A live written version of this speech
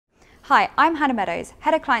Hi, I'm Hannah Meadows,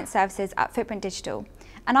 Head of Client Services at Footprint Digital,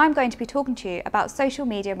 and I'm going to be talking to you about social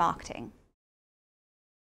media marketing.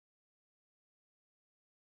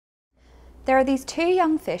 There are these two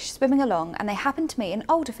young fish swimming along and they happen to meet an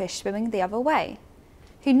older fish swimming the other way,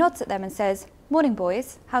 who nods at them and says, "Morning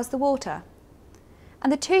boys, how's the water?"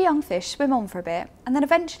 And the two young fish swim on for a bit and then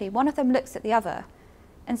eventually one of them looks at the other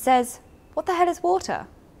and says, "What the hell is water?"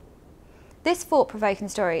 This thought-provoking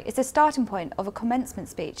story is the starting point of a commencement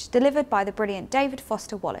speech delivered by the brilliant David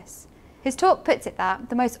Foster Wallace. His talk puts it that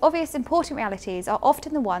the most obvious important realities are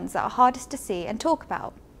often the ones that are hardest to see and talk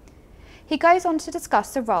about. He goes on to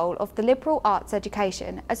discuss the role of the liberal arts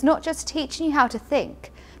education as not just teaching you how to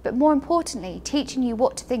think, but more importantly, teaching you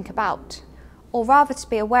what to think about, or rather to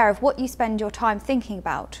be aware of what you spend your time thinking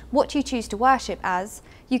about, what you choose to worship as,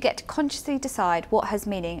 you get to consciously decide what has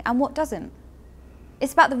meaning and what doesn't.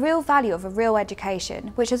 It's about the real value of a real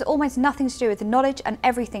education, which has almost nothing to do with the knowledge and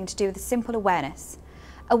everything to do with a simple awareness.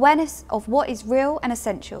 Awareness of what is real and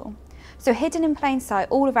essential. So hidden in plain sight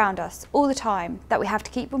all around us, all the time, that we have to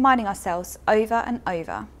keep reminding ourselves over and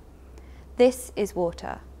over. This is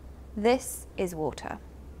water. This is water.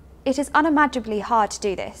 It is unimaginably hard to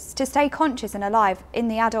do this, to stay conscious and alive in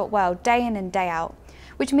the adult world day in and day out,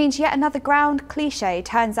 which means yet another ground cliché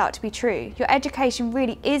turns out to be true. Your education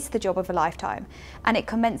really is the job of a lifetime, and it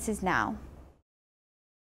commences now.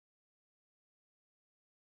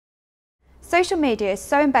 Social media is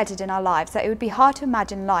so embedded in our lives that it would be hard to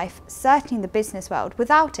imagine life, certainly in the business world,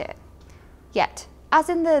 without it. Yet, as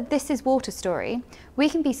in the This Is Water story, we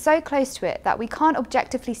can be so close to it that we can't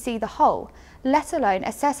objectively see the whole, let alone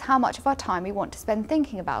assess how much of our time we want to spend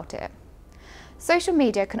thinking about it. Social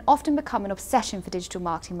media can often become an obsession for digital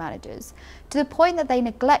marketing managers, to the point that they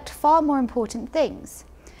neglect far more important things.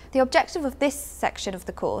 The objective of this section of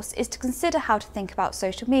the course is to consider how to think about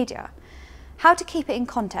social media, how to keep it in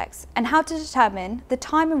context, and how to determine the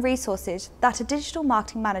time and resources that a digital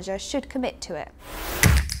marketing manager should commit to it.